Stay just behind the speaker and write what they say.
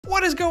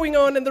What is going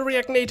on in the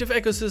React Native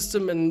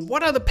ecosystem and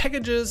what are the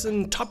packages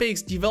and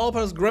topics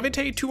developers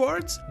gravitate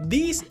towards?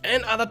 These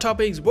and other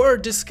topics were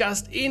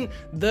discussed in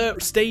the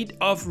State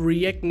of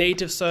React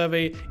Native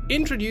survey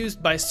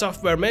introduced by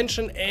Software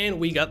Mention, and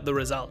we got the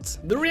results.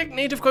 The React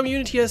Native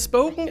community has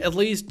spoken. At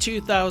least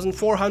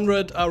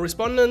 2,400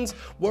 respondents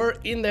were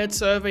in that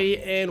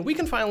survey, and we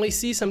can finally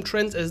see some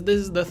trends as this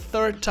is the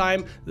third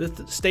time the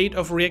State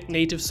of React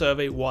Native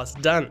survey was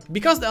done.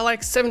 Because there are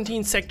like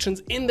 17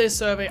 sections in this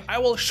survey, I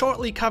will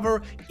shortly cover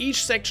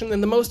each section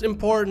and the most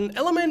important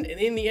element,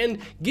 and in the end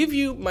give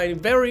you my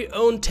very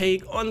own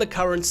take on the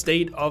current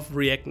state of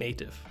React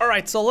Native.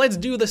 Alright, so let's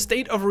do the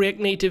State of React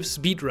Native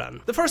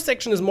speedrun. The first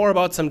section is more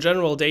about some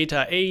general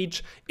data.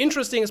 Age.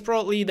 Interesting is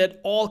probably that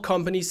all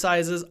company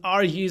sizes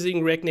are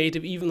using React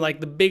Native, even like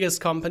the biggest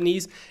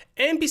companies.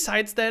 And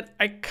besides that,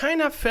 I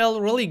kind of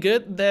felt really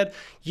good that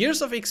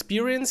years of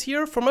experience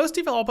here for most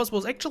developers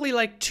was actually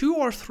like 2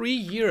 or 3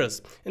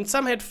 years, and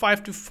some had 4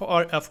 to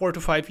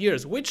 5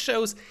 years, which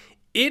shows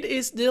it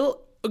is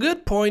still a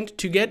good point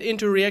to get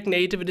into React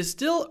Native. It is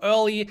still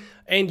early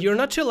and you're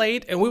not too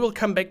late, and we will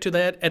come back to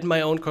that at my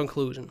own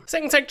conclusion.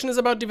 Second section is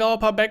about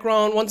developer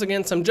background. Once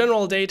again, some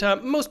general data.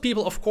 Most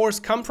people of course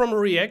come from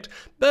React,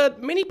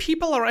 but many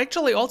people are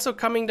actually also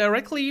coming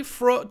directly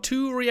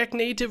to React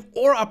Native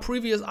or are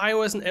previous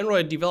iOS and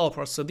Android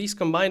developers. So these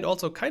combined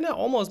also kind of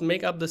almost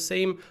make up the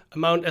same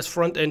amount as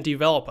front-end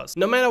developers.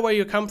 No matter where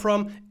you come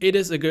from, it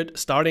is a good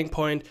starting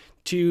point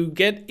to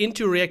get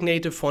into React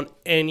Native from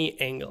any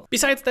angle.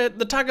 Besides that,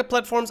 the target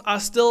platforms are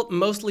still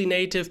mostly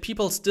native.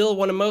 People still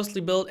want to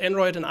mostly build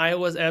Android and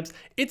iOS apps.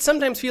 It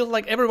sometimes feels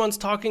like everyone's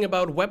talking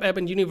about web app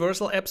and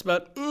universal apps,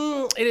 but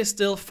it is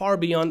still far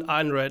beyond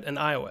Android and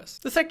iOS.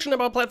 The section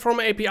about platform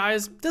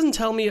APIs doesn't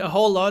tell me a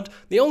whole lot.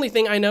 The only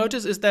thing I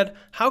notice is that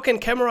how can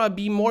camera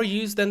be more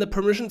used than the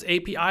permissions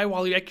API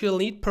while you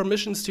actually need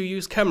permissions to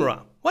use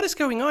camera? What is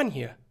going on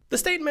here? The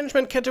state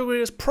management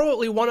category is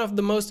probably one of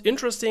the most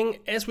interesting,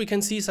 as we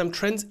can see some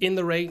trends in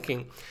the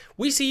ranking.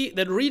 We see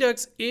that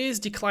Redux is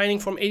declining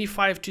from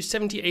 85 to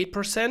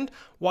 78%,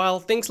 while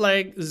things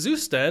like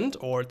Zustand,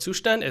 or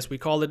Zustand as we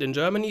call it in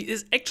Germany,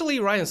 is actually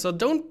rising. So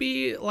don't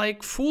be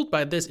like fooled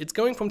by this. It's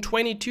going from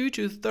 22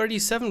 to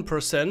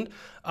 37%.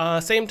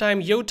 Same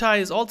time,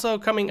 Yotai is also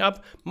coming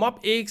up.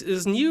 MobX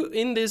is new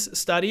in this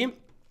study.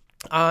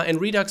 And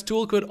Redux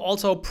Toolkit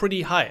also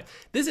pretty high.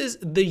 This is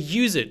the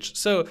usage.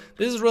 So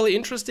this is really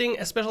interesting,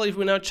 especially if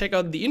we now check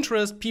out the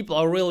interest. People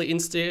are really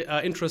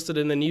interested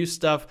in the new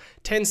stuff.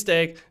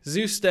 TenStack,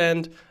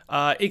 Zustand,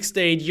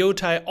 Xstate,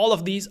 Yotai, all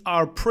of these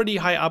are pretty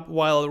high up,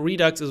 while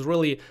Redux is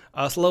really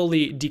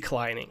slowly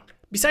declining.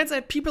 Besides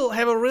that, people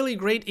have a really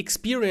great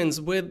experience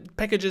with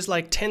packages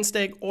like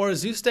TenStack or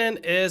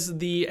Zustand, as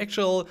the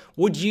actual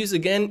would use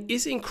again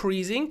is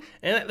increasing,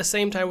 and at the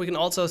same time we can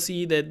also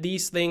see that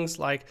these things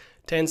like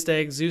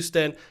TenStack,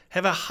 Zustand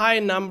have a high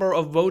number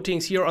of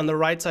votings here on the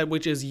right side,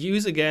 which is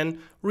use again.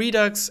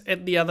 Redux,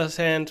 at the other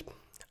hand,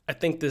 I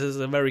think this is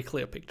a very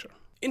clear picture.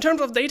 In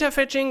terms of data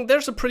fetching,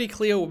 there's a pretty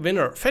clear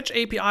winner. Fetch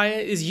API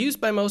is used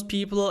by most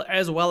people,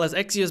 as well as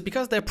Axios,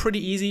 because they're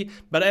pretty easy,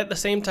 but at the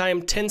same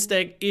time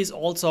TenStack is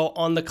also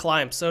on the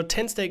climb. So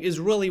TenStack is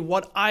really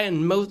what I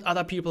and most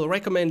other people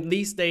recommend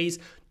these days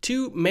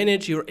to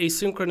manage your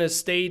asynchronous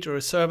state or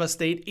server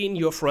state in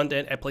your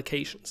front-end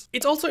applications.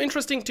 It's also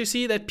interesting to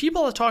see that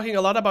people are talking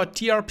a lot about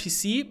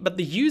TRPC, but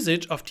the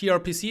usage of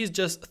TRPC is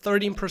just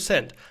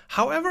 13%.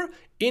 However,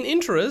 in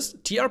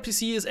interest,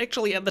 TRPC is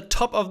actually at the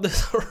top of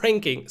this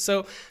ranking.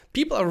 So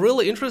people are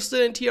really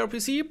interested in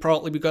TRPC,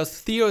 probably because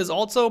Theo is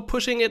also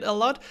pushing it a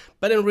lot,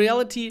 but in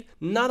reality,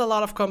 not a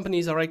lot of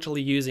companies are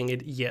actually using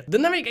it yet. The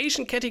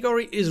navigation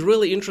category is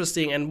really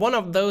interesting, and one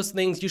of those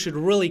things you should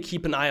really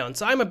keep an eye on.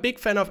 So I'm a big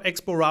fan of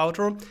Expo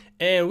Router,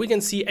 and we can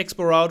see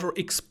Expo Router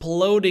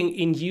exploding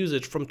in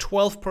usage from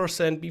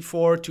 12%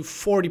 before to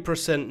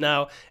 40%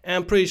 now. And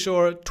I'm pretty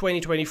sure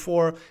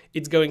 2024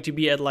 it's going to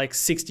be at like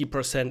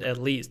 60% at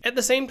least. At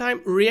the same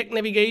time, React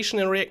Navigation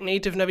and React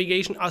Native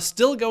Navigation are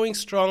still going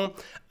strong.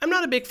 I'm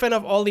not a big fan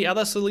of all the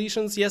other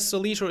solutions. Yes,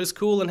 Solito is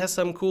cool and has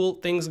some cool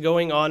things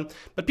going on,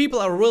 but people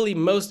are really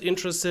most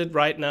interested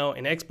right now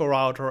in Expo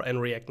Router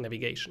and React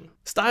Navigation.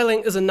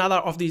 Styling is another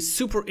of these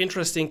super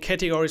interesting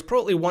categories,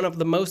 probably one of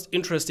the most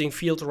interesting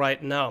fields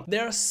right now.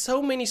 There are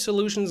so many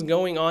solutions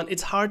going on,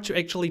 it's hard to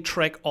actually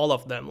track all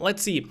of them.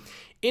 Let's see.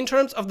 In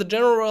terms of the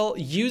general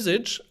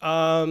usage,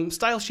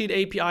 Stylesheet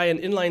API and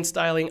inline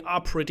styling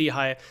are pretty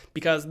high,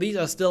 because these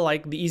are still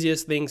like the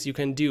easiest things you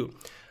can do.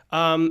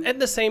 At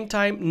the same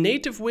time,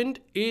 Native Wind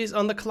is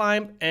on the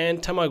climb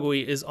and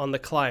Tamagui is on the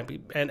climb,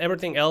 and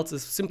everything else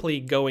is simply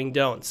going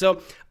down.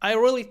 So I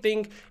really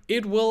think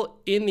it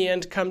will in the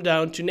end come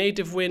down to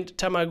Native Wind,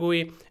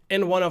 Tamagui,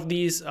 and one of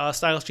these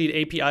Stylesheet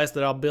APIs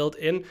that are built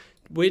in,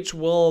 which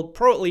will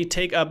probably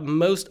take up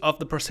most of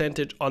the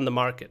percentage on the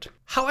market.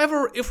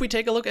 However, if we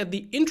take a look at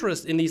the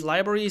interest in these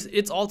libraries,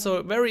 it's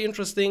also very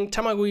interesting.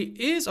 Tamagui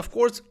is, of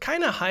course,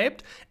 kind of hyped.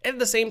 At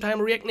the same time,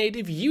 React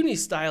Native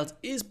Unistyles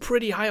is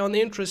pretty high on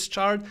the interest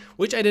chart,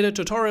 which I did a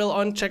tutorial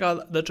on. Check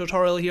out the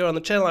tutorial here on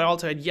the channel. I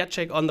also had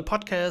Jacek on the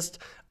podcast.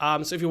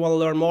 So if you want to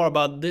learn more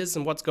about this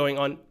and what's going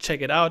on,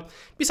 check it out.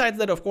 Besides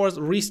that, of course,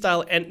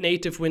 Restyle and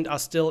Native Wind are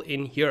still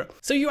in here.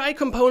 So UI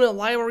component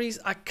libraries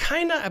are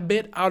kinda a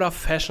bit out of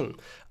fashion.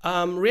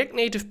 React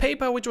Native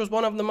Paper, which was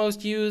one of the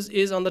most used,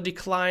 is on the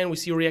decline. We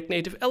see React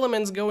Native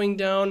Elements going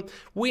down.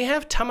 We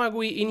have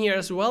Tamagui in here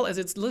as well, as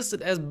it's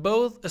listed as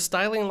both a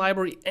styling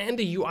library and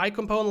a UI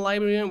component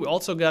library. And we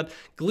also got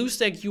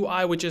GlueStack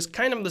UI, which is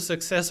kind of the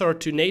successor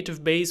to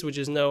Native Base, which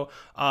is now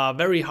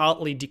very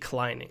hardly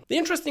declining. The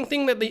interesting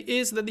thing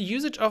is that the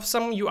usage of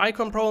some UI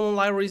component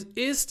libraries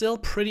is still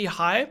pretty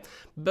high,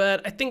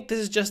 but I think this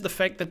is just the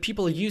fact that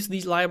people used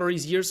these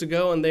libraries years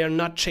ago and they are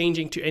not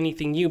changing to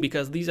anything new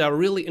because these are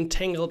really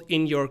entangled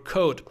in your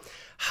code.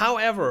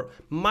 However,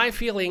 my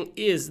feeling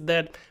is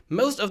that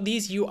most of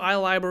these UI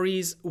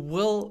libraries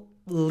will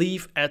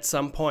leave at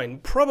some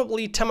point.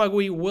 Probably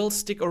Tamagui will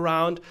stick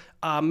around.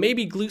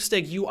 Maybe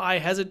GlueStack UI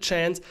has a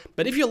chance,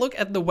 but if you look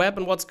at the web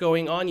and what's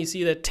going on, you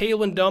see that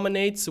Tailwind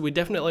dominates, so we're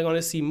definitely going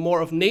to see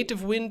more of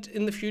Native Wind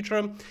in the future.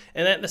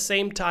 And at the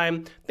same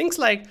time, things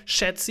like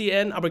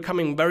ShadCN are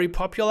becoming very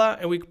popular,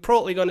 and we're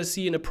probably going to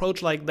see an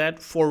approach like that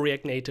for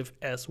React Native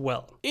as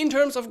well. In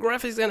terms of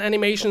graphics and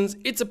animations,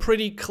 it's a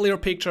pretty clear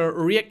picture.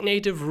 React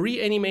Native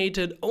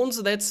Reanimated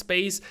owns that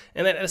space,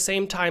 and at the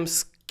same time,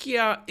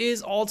 Skia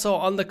is also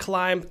on the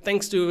climb,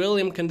 thanks to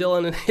William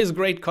Candillon and his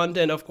great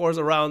content, of course,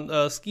 around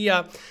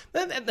Skia.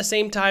 But at the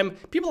same time,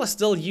 people are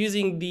still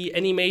using the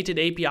animated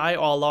API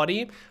or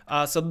Lottie,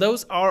 so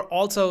those are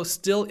also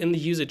still in the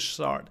usage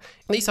chart.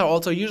 These are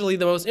also usually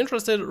the most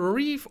interested.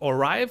 Reef or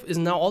Rive is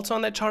now also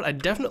on that chart. I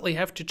definitely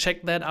have to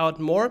check that out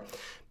more.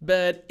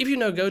 But if you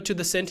now go to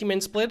the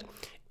sentiment split,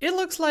 it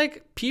looks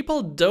like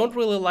people don't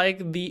really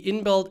like the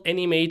inbuilt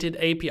animated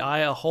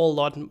API a whole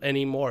lot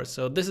anymore.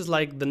 So this is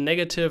like the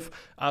negative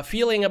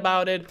feeling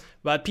about it,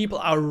 but people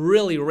are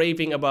really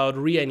raving about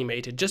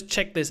Reanimated. Just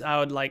check this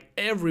out, like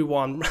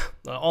everyone,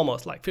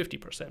 almost like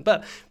 50%,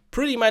 but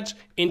pretty much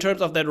in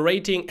terms of that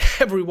rating,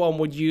 everyone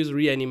would use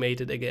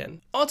Reanimated again.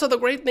 Also, the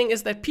great thing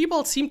is that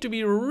people seem to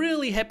be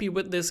really happy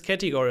with this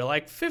category.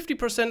 Like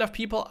 50% of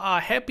people are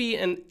happy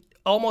and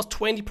almost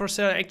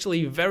 20% are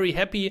actually very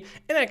happy,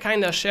 and I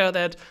kinda share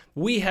that.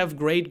 We have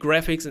great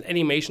graphics and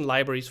animation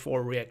libraries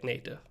for React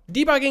Native.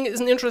 Debugging is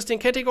an interesting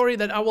category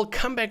that I will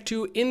come back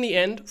to in the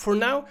end. For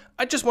now,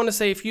 I just want to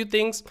say a few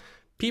things.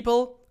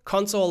 People,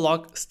 console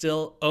log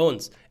still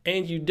owns,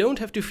 and you don't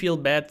have to feel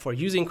bad for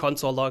using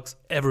console logs.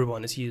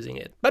 Everyone is using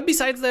it. But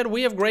besides that,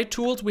 we have great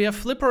tools. We have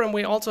Flipper, and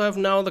we also have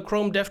now the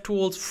Chrome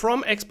DevTools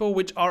from Expo,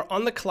 which are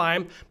on the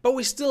climb, but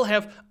we still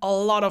have a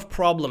lot of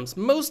problems.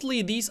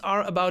 Mostly these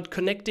are about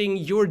connecting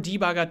your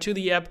debugger to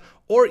the app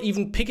or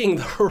even picking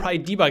the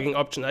right debugging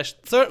option. I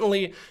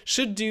certainly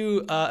should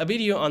do a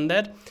video on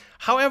that.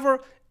 However,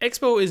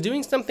 Expo is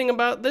doing something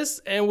about this,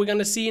 and we're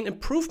gonna see an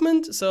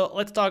improvement, so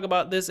let's talk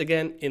about this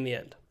again in the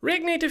end.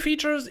 React Native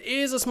features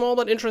is a small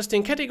but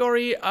interesting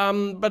category,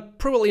 but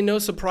probably no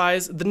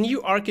surprise. The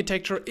new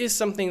architecture is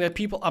something that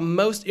people are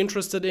most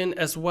interested in,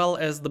 as well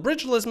as the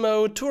bridgeless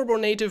mode, turbo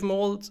native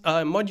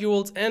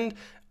modules, and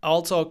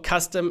also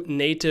custom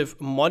native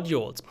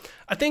modules.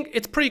 I think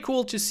it's pretty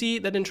cool to see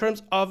that in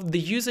terms of the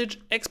usage,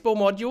 Expo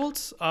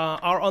modules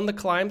are on the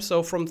climb.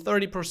 So from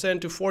 30%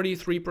 to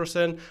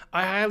 43%,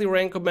 I highly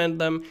recommend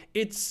them.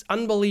 It's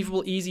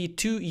unbelievable easy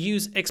to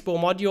use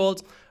Expo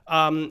modules.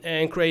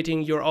 And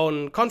creating your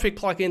own config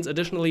plugins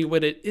additionally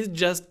with it is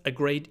just a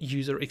great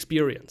user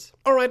experience.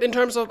 Alright, in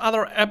terms of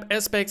other app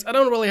aspects, I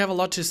don't really have a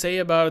lot to say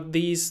about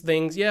these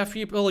things. Yeah,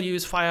 people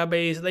use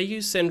Firebase, they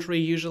use Sentry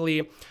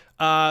usually.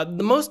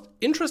 The most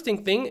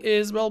interesting thing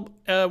is, well,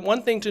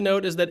 one thing to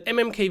note is that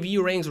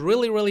MMKV ranks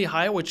really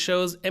high, which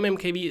shows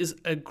MMKV is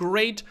a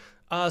great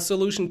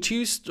solution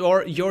to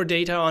store your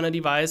data on a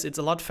device. It's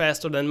a lot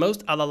faster than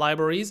most other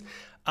libraries.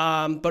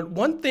 But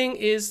one thing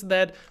is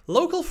that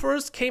local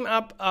first came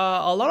up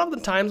a lot of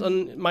the times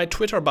on my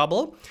Twitter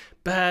bubble,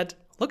 but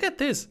look at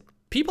this.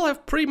 People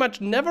have pretty much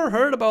never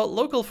heard about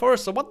local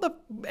first. So what the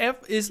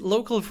F is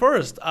local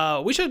first?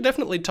 We should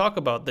definitely talk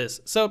about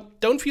this. So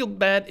don't feel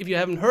bad if you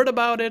haven't heard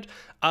about it.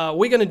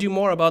 We're gonna do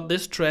more about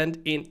this trend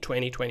in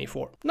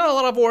 2024. Not a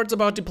lot of words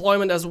about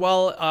deployment as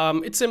well.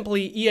 It's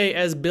simply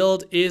EAS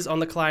build is on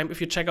the climb. If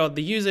you check out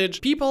the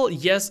usage, people,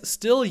 yes,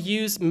 still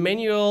use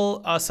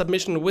manual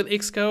submission with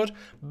Xcode,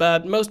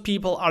 but most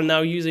people are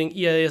now using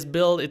EAS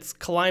build. It's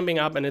climbing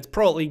up and it's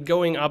probably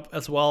going up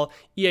as well.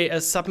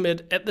 EAS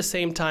submit at the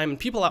same time.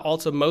 People are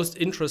also most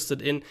interested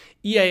in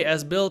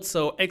EAS build,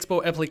 so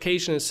Expo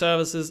application and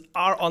services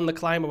are on the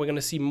climb, and we're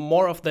gonna see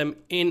more of them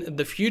in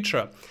the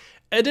future.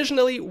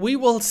 Additionally, we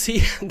will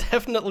see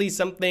definitely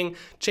something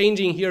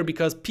changing here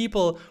because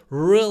people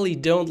really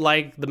don't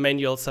like the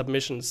manual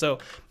submission. So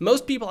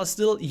most people are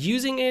still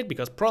using it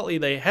because probably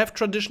they have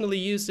traditionally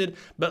used it,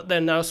 but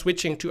they're now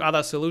switching to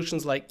other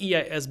solutions like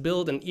EAS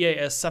build and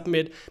EAS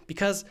submit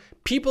because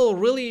people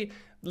really,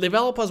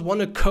 developers want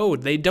to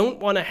code. They don't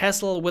want to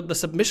hassle with the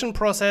submission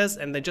process,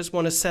 and they just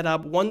want to set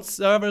up one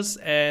service,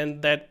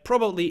 and that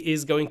probably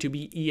is going to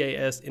be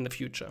EAS in the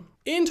future.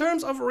 In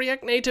terms of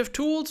React Native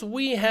tools,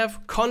 we have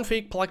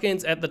config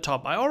plugins at the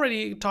top. I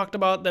already talked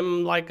about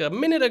them like a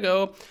minute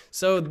ago,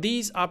 so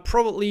these are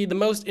probably the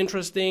most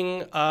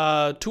interesting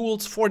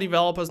tools for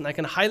developers, and I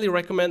can highly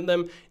recommend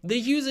them. The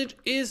usage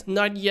is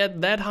not yet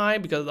that high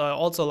because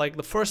also like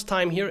the first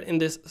time here in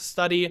this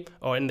study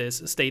or in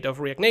this state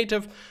of React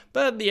Native,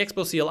 but the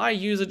Expo CLI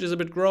usage is a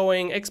bit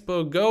growing.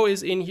 Expo Go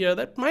is in here.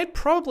 That might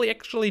probably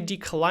actually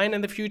decline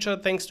in the future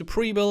thanks to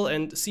Prebuild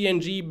and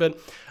CNG, but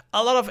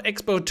a lot of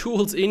Expo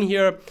tools in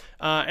here,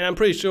 and I'm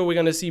pretty sure we're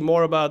going to see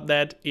more about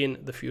that in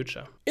the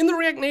future. In the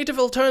React Native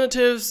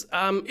alternatives,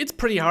 it's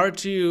pretty hard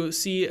to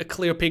see a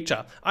clear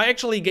picture. I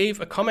actually gave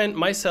a comment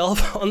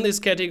myself on this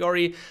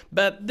category,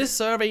 but this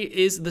survey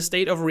is the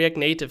state of React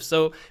Native,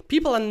 so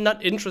people are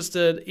not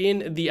interested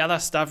in the other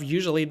stuff.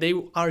 Usually they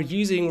are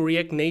using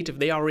React Native.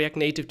 They are React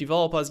Native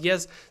developers.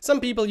 Yes, some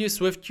people use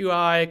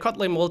SwiftUI,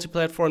 Kotlin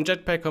Multiplatform,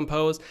 Jetpack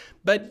Compose,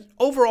 but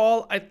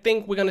overall, I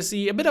think we're going to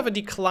see a bit of a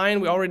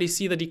decline. We already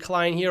see the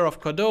decline here of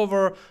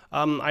Cordova,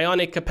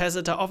 Ionic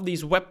Capacitor, of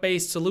these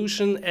web-based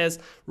solutions as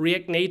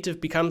React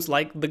Native becomes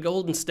like the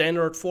golden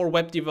standard for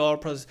web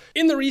developers.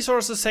 In the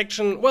resources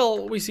section,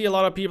 well, we see a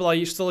lot of people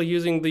are still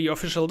using the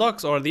official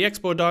docs or the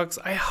Expo docs.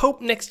 I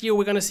hope next year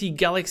we're going to see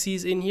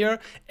Galaxies in here.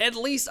 At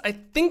least I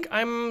think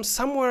I'm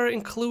somewhere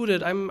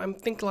included. I'm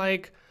think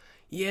like,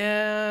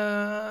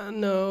 yeah,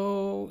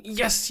 no,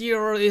 yes,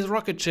 here is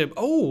Rocketship.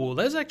 Oh,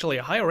 that's actually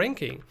a high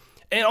ranking.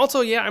 And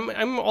also, yeah,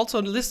 I'm also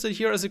listed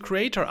here as a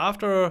creator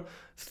after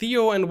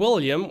Theo and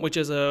William, which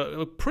is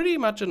a pretty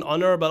much an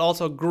honor, but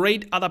also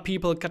great other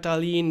people,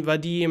 Katalin,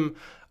 Vadim,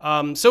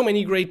 so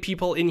many great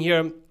people in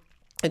here.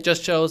 It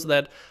just shows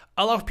that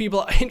a lot of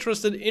people are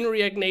interested in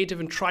React Native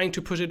and trying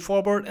to push it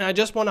forward. And I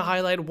just want to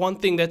highlight one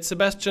thing that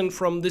Sebastian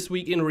from This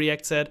Week in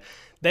React said: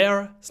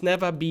 there's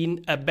never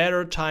been a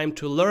better time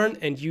to learn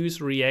and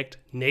use React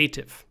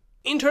Native.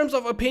 In terms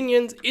of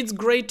opinions, it's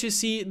great to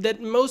see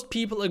that most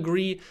people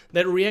agree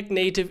that React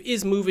Native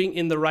is moving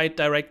in the right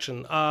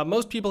direction.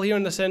 Most people here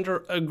in the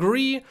center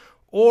agree,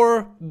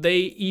 or they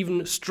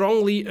even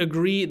strongly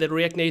agree that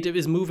React Native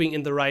is moving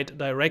in the right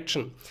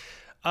direction.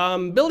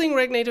 Building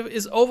React Native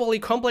is overly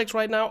complex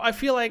right now. I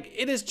feel like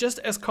it is just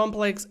as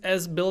complex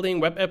as building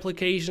web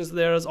applications.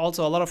 There is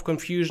also a lot of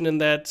confusion in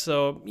that.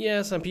 So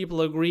yeah, some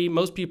people agree,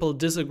 most people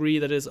disagree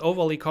that it's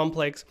overly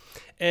complex.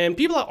 And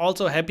people are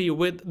also happy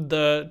with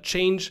the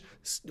change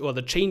or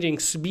the changing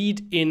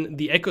speed in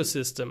the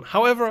ecosystem.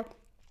 However,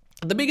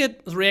 the biggest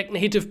React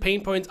Native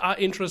pain points are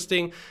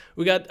interesting.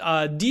 We got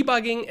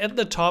debugging at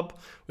the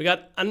top. We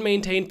got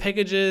unmaintained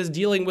packages,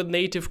 dealing with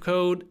native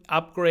code,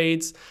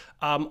 upgrades,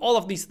 all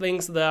of these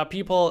things that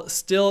people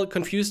still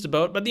confused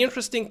about. But the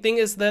interesting thing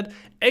is that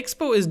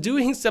Expo is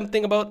doing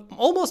something about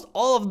almost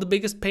all of the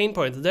biggest pain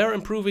points. They're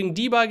improving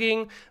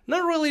debugging,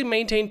 not really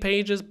maintain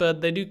pages,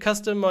 but they do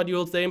custom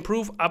modules. They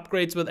improve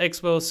upgrades with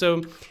Expo.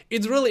 So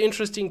it's really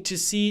interesting to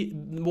see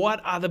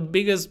what are the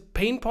biggest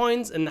pain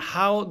points and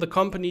how the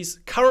companies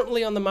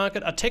currently on the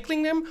market are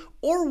tackling them,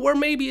 or where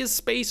maybe is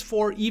space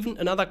for even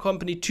another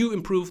company to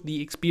improve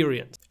the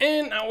experience.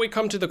 And now we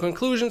come to the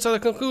conclusion. So the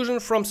conclusion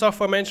from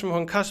Software Management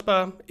von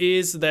Kaspar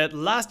is that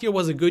last year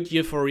was a good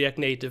year for React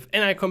Native,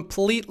 and I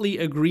completely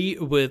agree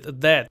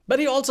with that. But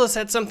he also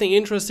said something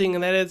interesting,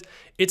 and that is,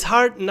 it's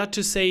hard not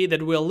to say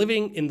that we're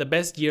living in the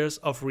best years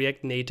of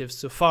React Native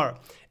so far.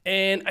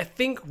 And I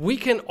think we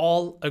can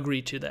all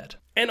agree to that.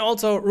 And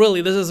also,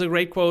 really, this is a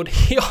great quote.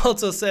 He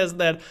also says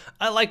that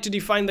I like to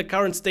define the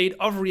current state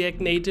of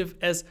React Native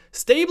as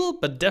stable,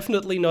 but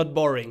definitely not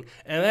boring.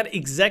 And that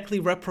exactly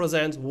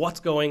represents what's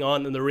going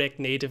on in the React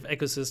Native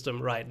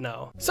ecosystem right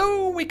now.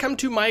 So we come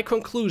to my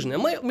conclusion,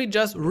 and let me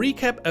just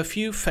recap a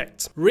few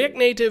facts. React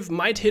Native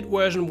might hit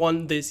version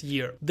 1 this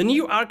year. The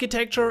new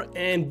architecture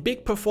and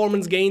big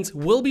performance gains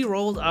will be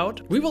rolled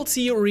out. We will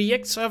see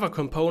React Server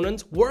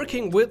components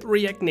working with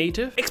React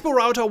Native. Expo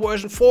Router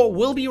version 4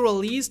 will be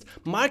released,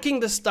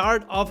 marking the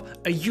start of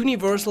a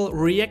universal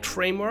React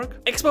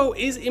framework. Expo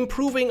is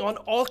improving on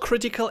all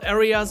critical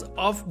areas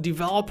of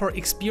developer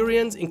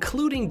experience,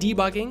 including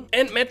debugging.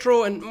 And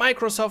Metro and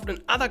Microsoft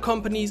and other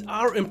companies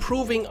are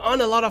improving on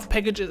a lot of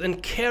packages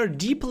and care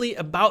deeply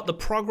about the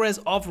progress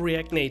of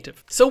React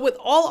Native. So with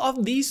all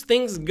of these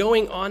things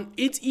going on,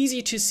 it's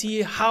easy to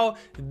see how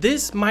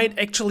this might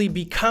actually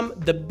become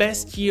the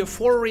best year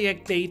for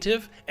React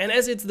Native. And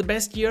as it's the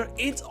best year,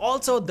 it's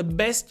also the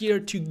best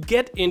year to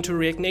get into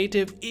React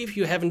Native if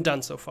you haven't done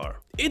so far.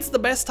 It's the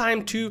best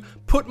time to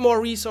put more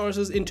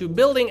resources into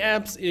building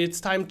apps. It's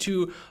time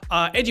to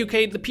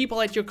educate the people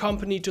at your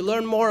company to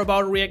learn more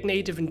about React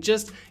Native and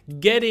just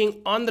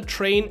getting on the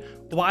train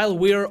while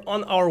we're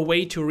on our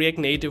way to React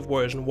Native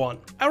version 1.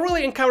 I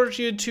really encourage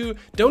you to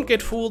don't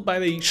get fooled by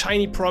the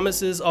shiny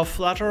promises of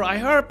Flutter. I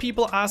heard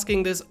people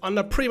asking this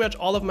under pretty much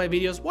all of my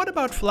videos. What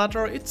about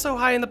Flutter? It's so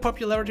high in the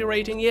popularity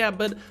rating. Yeah,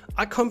 but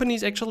are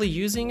companies actually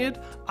using it?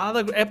 Are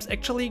the apps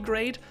actually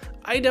great?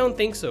 I don't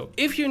think so.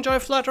 If you enjoy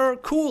Flutter,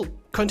 cool.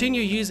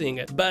 continue using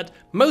it. But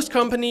most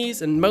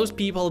companies and most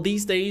people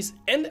these days,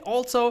 and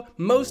also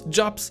most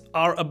jobs,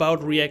 are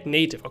about React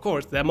Native. Of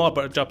course, there are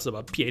more jobs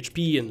about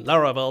PHP and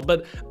Laravel,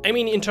 but I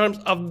mean, in terms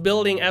of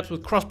building apps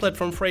with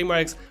cross-platform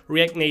frameworks,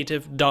 React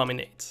Native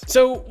dominates.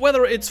 So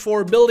whether it's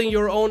for building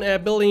your own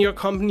app, building your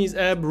company's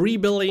app,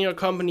 rebuilding your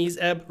company's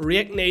app,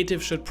 React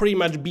Native should pretty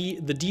much be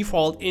the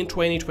default in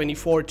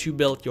 2024 to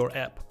build your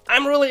app.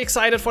 I'm really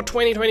excited for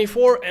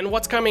 2024 and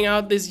what's coming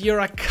out this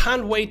year. I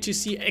can't wait to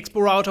see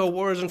Explorauto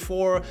version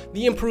 4,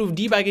 the improved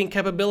debugging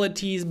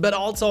capabilities, but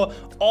also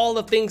all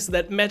the things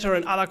that Meta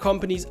and other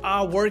companies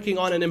are working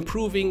on and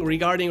improving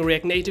regarding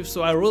React Native.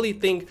 So I really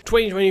think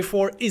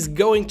 2024 is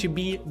going to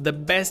be the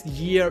best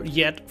year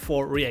yet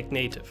for React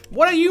Native.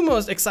 What are you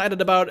most excited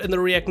about in the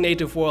React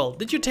Native world?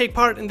 Did you take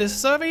part in this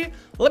survey?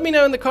 Let me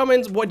know in the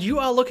comments what you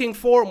are looking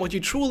for and what you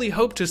truly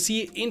hope to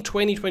see in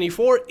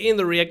 2024 in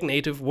the React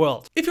Native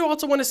world. If you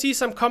also want to see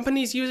some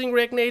companies using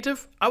React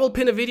Native, I will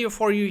pin a video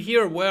for you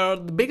here where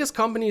the biggest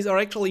companies are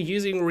actually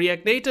using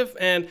React Native,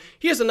 and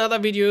here's another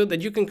video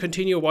that you can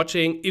continue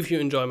watching if you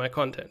enjoy my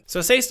content.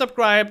 So stay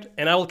subscribed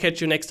and I will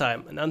catch you next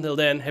time, and until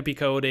then, happy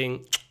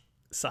coding,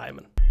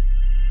 Simon.